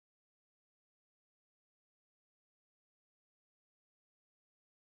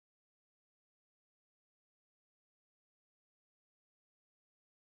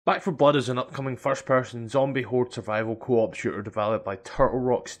Back 4 Blood is an upcoming first-person zombie horde survival co-op shooter developed by Turtle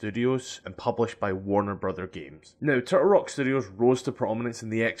Rock Studios and published by Warner Bros. Games. Now, Turtle Rock Studios rose to prominence in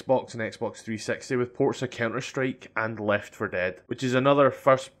the Xbox and Xbox 360 with ports of Counter-Strike and Left 4 Dead, which is another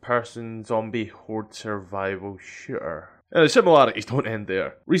first-person zombie horde survival shooter. The similarities don't end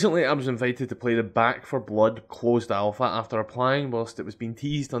there. Recently I was invited to play the Back 4 Blood closed alpha after applying whilst it was being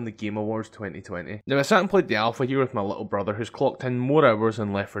teased on the Game Awards 2020. Now I sat and played the alpha here with my little brother who's clocked in more hours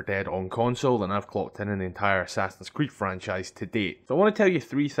in Left 4 Dead on console than I've clocked in the entire Assassin's Creed franchise to date. So I want to tell you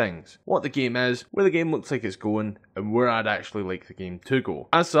 3 things: what the game is, where the game looks like it's going, and where I'd actually like the game to go.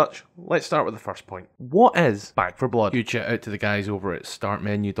 As such, let's start with the first point. What is Back 4 Blood? Huge shout out to the guys over at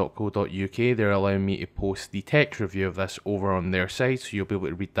startmenu.co.uk. They're allowing me to post the text review of this over on their site, so you'll be able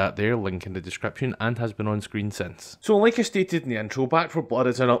to read that there, link in the description, and has been on screen since. So like I stated in the intro, Back 4 Blood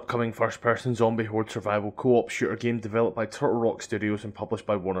is an upcoming first-person zombie horde survival co-op shooter game developed by Turtle Rock Studios and published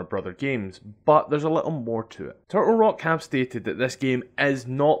by Warner Bros. Games, but there's a little more to it. Turtle Rock have stated that this game is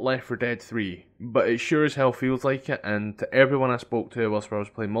not Left 4 Dead 3, but it sure as hell feels like it, and to everyone I spoke to whilst I was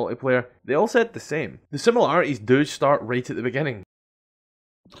playing multiplayer, they all said the same. The similarities do start right at the beginning.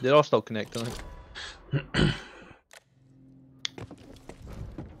 They're all still connected.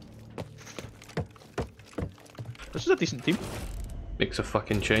 This is a decent team. Makes a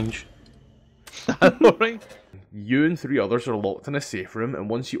fucking change. Alright. You and 3 others are locked in a safe room, and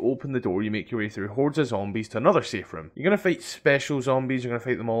once you open the door you make your way through hordes of zombies to another safe room. You're going to fight special zombies, you're going to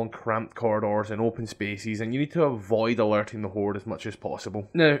fight them all in cramped corridors and open spaces, and you need to avoid alerting the horde as much as possible.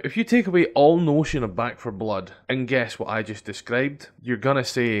 Now, if you take away all notion of Back 4 Blood and guess what I just described, you're going to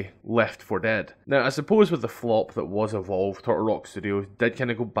say Left 4 Dead. Now, I suppose with the flop that was Evolve, Turtle Rock Studios did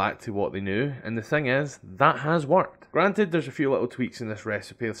kind of go back to what they knew, and the thing is, that has worked. Granted, there's a few little tweaks in this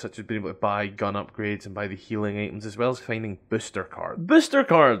recipe, such as being able to buy gun upgrades and buy the healing items, as well as finding booster cards. Booster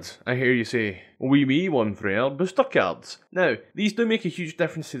cards, I hear you say. Oui, me, one frere, booster cards. Now, these do make a huge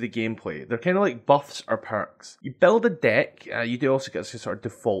difference to the gameplay. They're kind of like buffs or perks. You build a deck, you do also get a sort of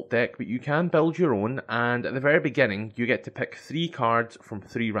default deck, but you can build your own, and at the very beginning, you get to pick 3 cards from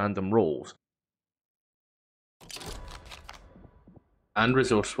 3 random rolls. And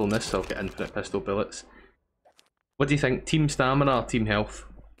resourcefulness, so I'll get infinite pistol bullets. What do you think? Team stamina or team health?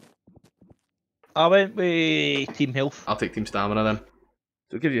 I went with Team Health. I'll take team stamina then.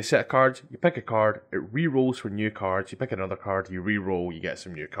 So it gives you a set of cards, you pick a card, it re-rolls for new cards, you pick another card, you re-roll, you get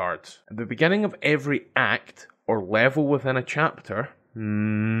some new cards. At the beginning of every act or level within a chapter,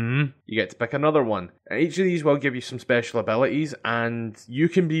 you get to pick another one. And each of these will give you some special abilities, and you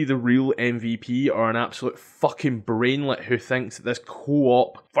can be the real MVP or an absolute fucking brainlet who thinks that this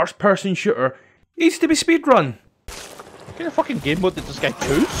co-op first-person shooter needs to be speedrun. What kind of fucking game mode did this guy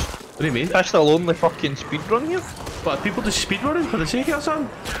choose? What do you mean? That's the only fucking speedrun here? But are people just speedrunning for the sake of it, son?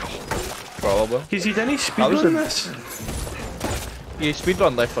 Probably. Because he didn't speedrun this. Yeah,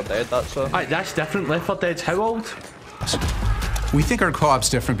 speedrun Left 4 Dead, that's Aye, that's different. Left 4 Dead's how old? We think our co-op's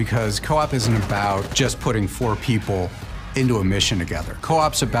different because co-op isn't about just putting 4 people into a mission together.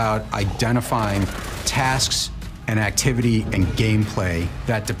 Co-op's about identifying tasks and activity and gameplay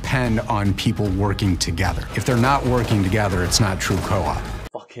that depend on people working together. If they're not working together, it's not true co-op.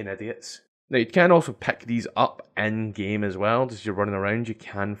 Fucking idiots. Now, you can also pick these up in-game as well. Just as you're running around, you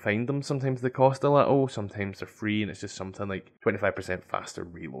can find them. Sometimes they cost a little, sometimes they're free, and it's just something like 25% faster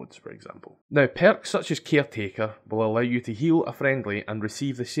reloads, for example. Now, perks such as Caretaker will allow you to heal a friendly and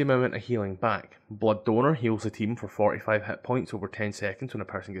receive the same amount of healing back. Blood Donor heals the team for 45 hit points over 10 seconds when a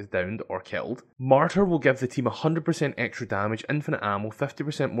person gets downed or killed. Martyr will give the team 100% extra damage, infinite ammo,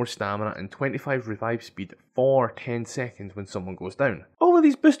 50% more stamina, and 25 revive speed for 10 seconds when someone goes down. All of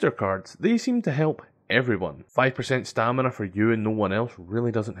these booster cards, they seem to help everyone. 5% stamina for you and no one else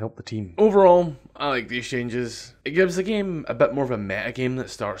really doesn't help the team. Overall, I like these changes. It gives the game a bit more of a meta game that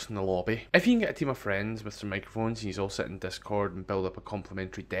starts in the lobby. If you can get a team of friends with some microphones and you all sit in Discord and build up a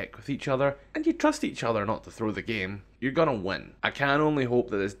complementary deck with each other, and you trust each other not to throw the game, you're gonna win. I can only hope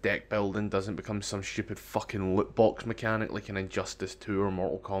that this deck building doesn't become some stupid fucking loot box mechanic like in Injustice 2 or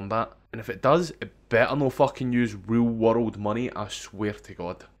Mortal Kombat. And if it does, it better no fucking use real world money, I swear to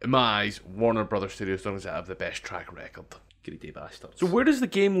God. In my eyes, Warner Bros. Studios don't have the best track record. Greedy bastards. So where does the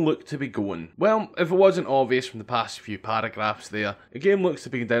game look to be going? Well, if it wasn't obvious from the past few paragraphs there, the game looks to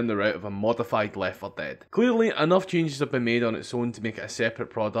be down the route of a modified Left 4 Dead. Clearly, enough changes have been made on its own to make it a separate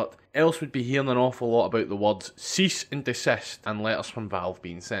product, else we'd be hearing an awful lot about the words cease and desist and letters from Valve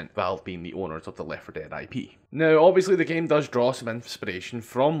being sent, Valve being the owners of the Left 4 Dead IP. Now, obviously the game does draw some inspiration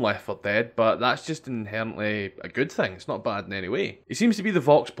from Left 4 Dead, but that's just inherently a good thing. It's not bad in any way. It seems to be the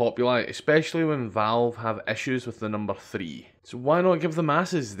Vox Populi, especially when Valve have issues with the number 3. So why not give the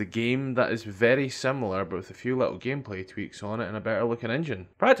masses the game that is very similar but with a few little gameplay tweaks on it and a better looking engine?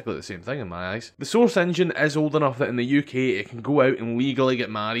 Practically the same thing in my eyes. The Source engine is old enough that in the UK it can go out and legally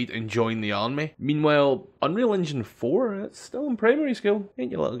get married and join the army. Meanwhile, Unreal Engine 4, it's still in primary school,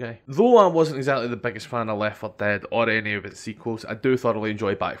 ain't you little guy? Though I wasn't exactly the biggest fan of Left 4 Dead or any of its sequels, I do thoroughly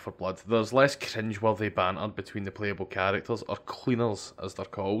enjoy Back 4 Blood. There's less cringe-worthy banter between the playable characters, or cleaners as they're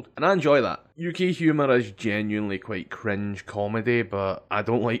called, and I enjoy that. UK humour is genuinely quite cringe comedy, but I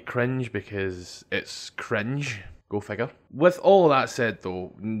don't like cringe because it's cringe. Go figure. With all of that said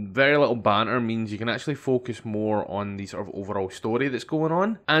though, very little banter means you can actually focus more on the sort of overall story that's going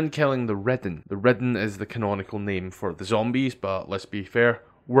on and killing the Ridden. The Ridden is the canonical name for the zombies, but let's be fair,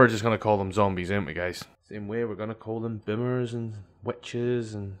 we're just going to call them zombies, ain't we guys? Same way we're going to call them boomers and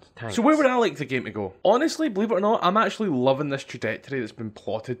witches and tanks. So where would I like the game to go? Honestly, believe it or not, I'm actually loving this trajectory that's been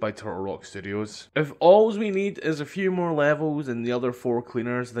plotted by Turtle Rock Studios. If all we need is a few more levels and the other 4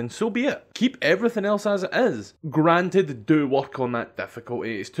 cleaners, then so be it. Keep everything else as it is. Granted, do work on that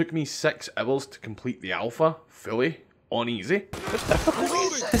difficulty. It took me 6 hours to complete the alpha, fully, on easy. It's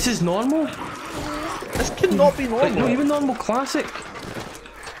difficult. This is normal? This cannot be normal. Like, not even normal classic.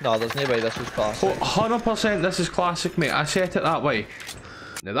 No, there's no way this was classic. 100% this is classic, mate. I set it that way.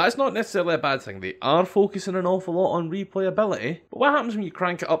 Now that's not necessarily a bad thing, they are focusing an awful lot on replayability, but what happens when you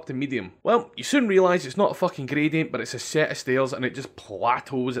crank it up to medium? Well, you soon realise it's not a fucking gradient, but it's a set of stairs and it just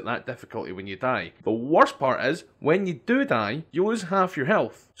plateaus at that difficulty when you die. The worst part is, when you do die, you lose half your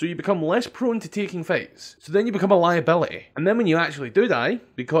health, so you become less prone to taking fights. So then you become a liability. And then when you actually do die,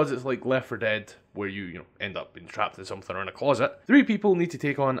 because it's like Left 4 Dead, where you end up being trapped in something or in a closet, 3 people need to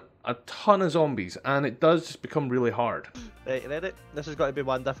take on a ton of zombies, and it does just become really hard. Right, Reddit, this has got to be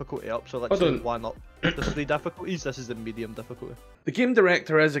 1 difficulty up, so let's do 1 up. There's 3 difficulties, this is the medium difficulty. The game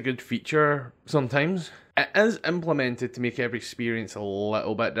director is a good feature sometimes. It is implemented to make every experience a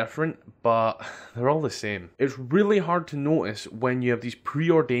little bit different, but they're all the same. It's really hard to notice when you have these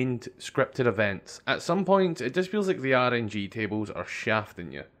preordained scripted events. At some point, it just feels like the RNG tables are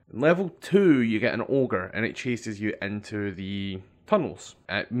shafting you. In level 2, you get an ogre, and it chases you into the tunnels.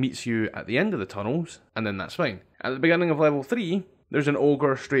 It meets you at the end of the tunnels, and then that's fine. At the beginning of level 3, there's an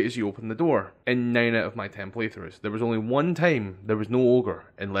ogre straight as you open the door. In 9 out of my 10 playthroughs, there was only 1 time there was no ogre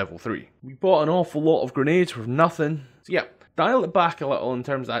in level 3. We bought an awful lot of grenades for nothing. So yeah, dial it back a little in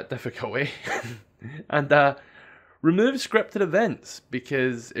terms of that difficulty. And remove scripted events,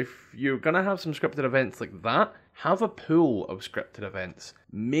 because if you're going to have some scripted events like that, have a pool of scripted events.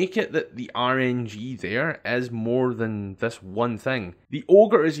 Make it that the RNG there is more than this one thing. The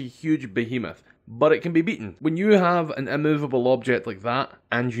ogre is a huge behemoth, but it can be beaten. When you have an immovable object like that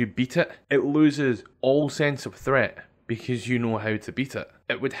and you beat it, it loses all sense of threat because you know how to beat it.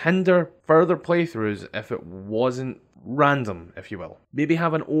 It would hinder further playthroughs if it wasn't random, if you will. Maybe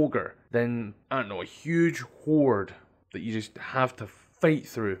have an ogre, then, I don't know, a huge horde that you just have to fight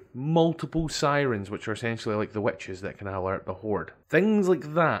through. Multiple sirens, which are essentially like the witches that can alert the horde. Things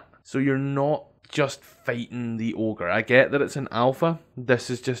like that, so you're not just fighting the ogre. I get that it's an alpha,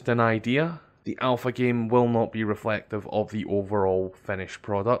 this is just an idea. The alpha game will not be reflective of the overall finished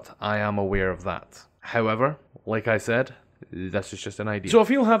product, I am aware of that. However, like I said, this is just an idea. So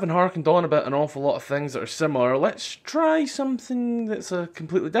if you haven't harkened on about an awful lot of things that are similar, let's try something that's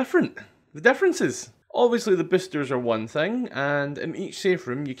completely different. The differences. Obviously the boosters are one thing, and in each safe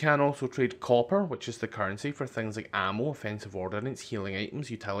room you can also trade copper, which is the currency for things like ammo, offensive ordnance, healing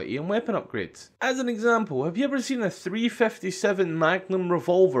items, utility and weapon upgrades. As an example, have you ever seen a 357 Magnum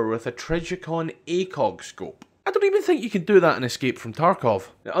revolver with a Trijicon ACOG scope? I don't even think you can do that in Escape from Tarkov.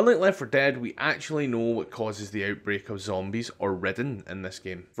 Now, unlike Left 4 Dead, we actually know what causes the outbreak of zombies, or Ridden, in this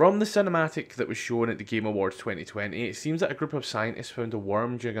game. From the cinematic that was shown at the Game Awards 2020, it seems that a group of scientists found a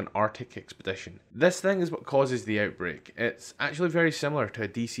worm during an Arctic expedition. This thing is what causes the outbreak. It's actually very similar to a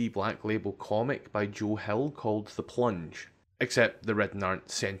DC Black Label comic by Joe Hill called The Plunge. Except the Ridden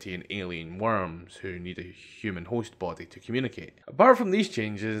aren't sentient alien worms who need a human host body to communicate. Apart from these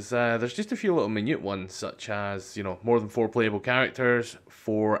changes, there's just a few little minute ones, such as, more than 4 playable characters,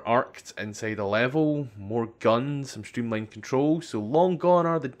 4 arcs inside a level, more guns, some streamlined controls, so long gone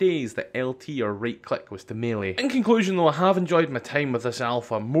are the days that LT or right click was to melee. In conclusion though, I have enjoyed my time with this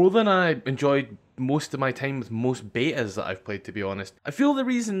alpha more than I enjoyed most of my time with most betas that I've played, to be honest. I feel the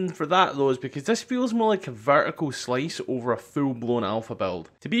reason for that though is because this feels more like a vertical slice over a full-blown alpha build.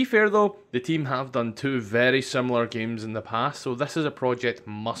 To be fair though, the team have done 2 very similar games in the past, so this as a project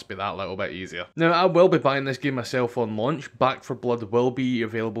must be that little bit easier. Now I will be buying this game myself on launch. Back 4 Blood will be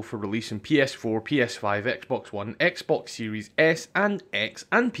available for release in PS4, PS5, Xbox One, Xbox Series S and X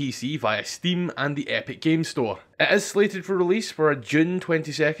and PC via Steam and the Epic Games Store. It is slated for release for a June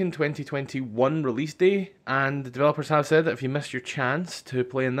 22nd, 2021 release day, and the developers have said that if you missed your chance to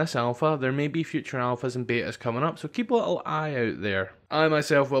play in this alpha, there may be future alphas and betas coming up, so keep a little eye out there. I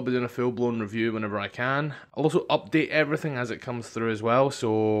myself will be doing a full-blown review whenever I can. I'll also update everything as it comes through as well,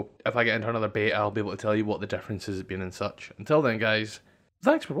 so if I get into another beta, I'll be able to tell you what the differences have been and such. Until then guys,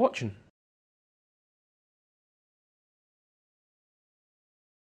 thanks for watching.